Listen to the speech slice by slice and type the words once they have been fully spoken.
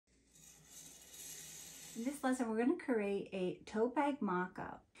In this lesson, we're going to create a tote bag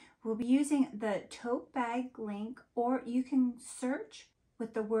mock-up. We'll be using the tote bag link, or you can search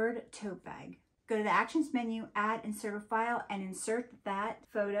with the word tote bag. Go to the Actions menu, add, insert a file, and insert that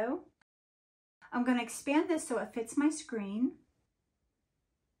photo. I'm going to expand this so it fits my screen.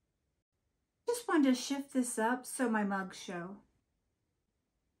 Just wanted to shift this up so my mugs show.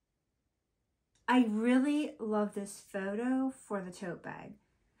 I really love this photo for the tote bag.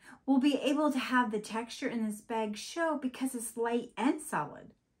 We'll be able to have the texture in this bag show because it's light and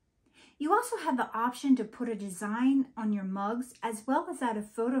solid. You also have the option to put a design on your mugs as well as add a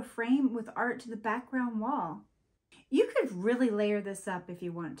photo frame with art to the background wall. You could really layer this up if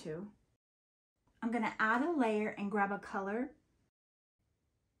you want to. I'm going to add a layer and grab a color.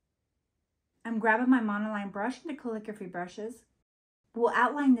 I'm grabbing my monoline brush and the calligraphy brushes. We'll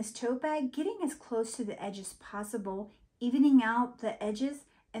outline this tote bag, getting as close to the edge as possible, evening out the edges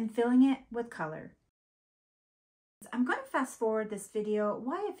and filling it with color. I'm going to fast forward this video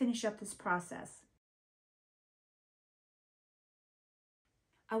while I finish up this process.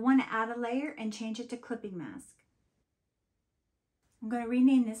 I want to add a layer and change it to clipping mask. I'm going to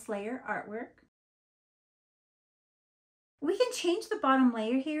rename this layer Artwork. We can change the bottom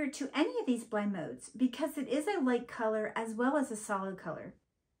layer here to any of these blend modes because it is a light color as well as a solid color.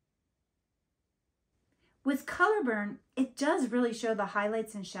 With color burn, it does really show the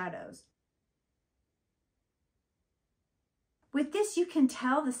highlights and shadows. With this, you can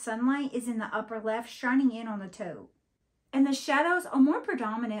tell the sunlight is in the upper left, shining in on the toe. And the shadows are more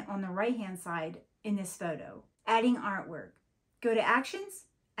predominant on the right-hand side in this photo. Adding artwork. Go to Actions,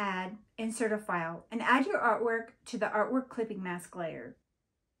 Add, Insert a File, and add your artwork to the Artwork Clipping Mask layer.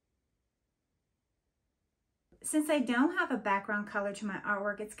 Since I don't have a background color to my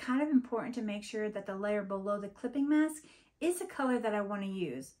artwork, it's kind of important to make sure that the layer below the clipping mask is the color that I want to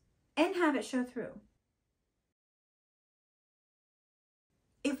use and have it show through.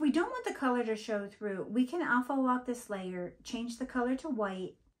 If we don't want the color to show through, we can alpha lock this layer, change the color to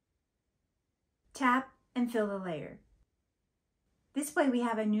white, tap, and fill the layer. This way we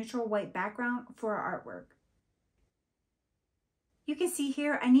have a neutral white background for our artwork. You can see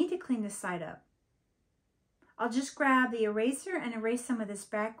here I need to clean this side up. I'll just grab the eraser and erase some of this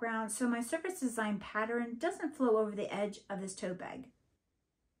background so my surface design pattern doesn't flow over the edge of this tote bag.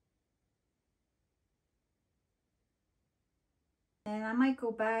 And I might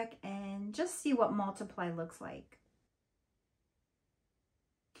go back and just see what multiply looks like.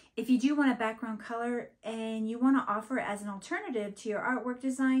 If you do want a background color and you want to offer it as an alternative to your artwork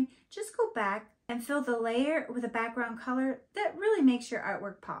design, just go back and fill the layer with a background color that really makes your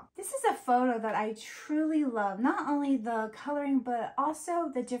artwork pop. This is a photo that I truly love, not only the coloring, but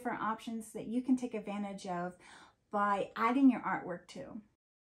also the different options that you can take advantage of by adding your artwork to.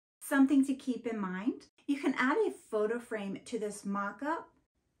 Something to keep in mind, you can add a photo frame to this mock-up,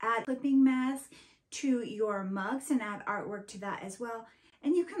 add clipping mask to your mugs and add artwork to that as well.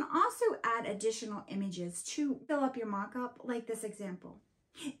 And you can also add additional images to fill up your mock-up, like this example.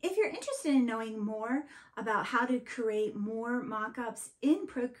 If you're interested in knowing more about how to create more mock-ups in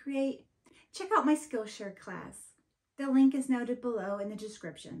Procreate, check out my Skillshare class. The link is noted below in the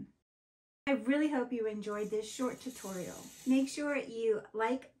description. I really hope you enjoyed this short tutorial. Make sure you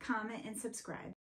like, comment, and subscribe.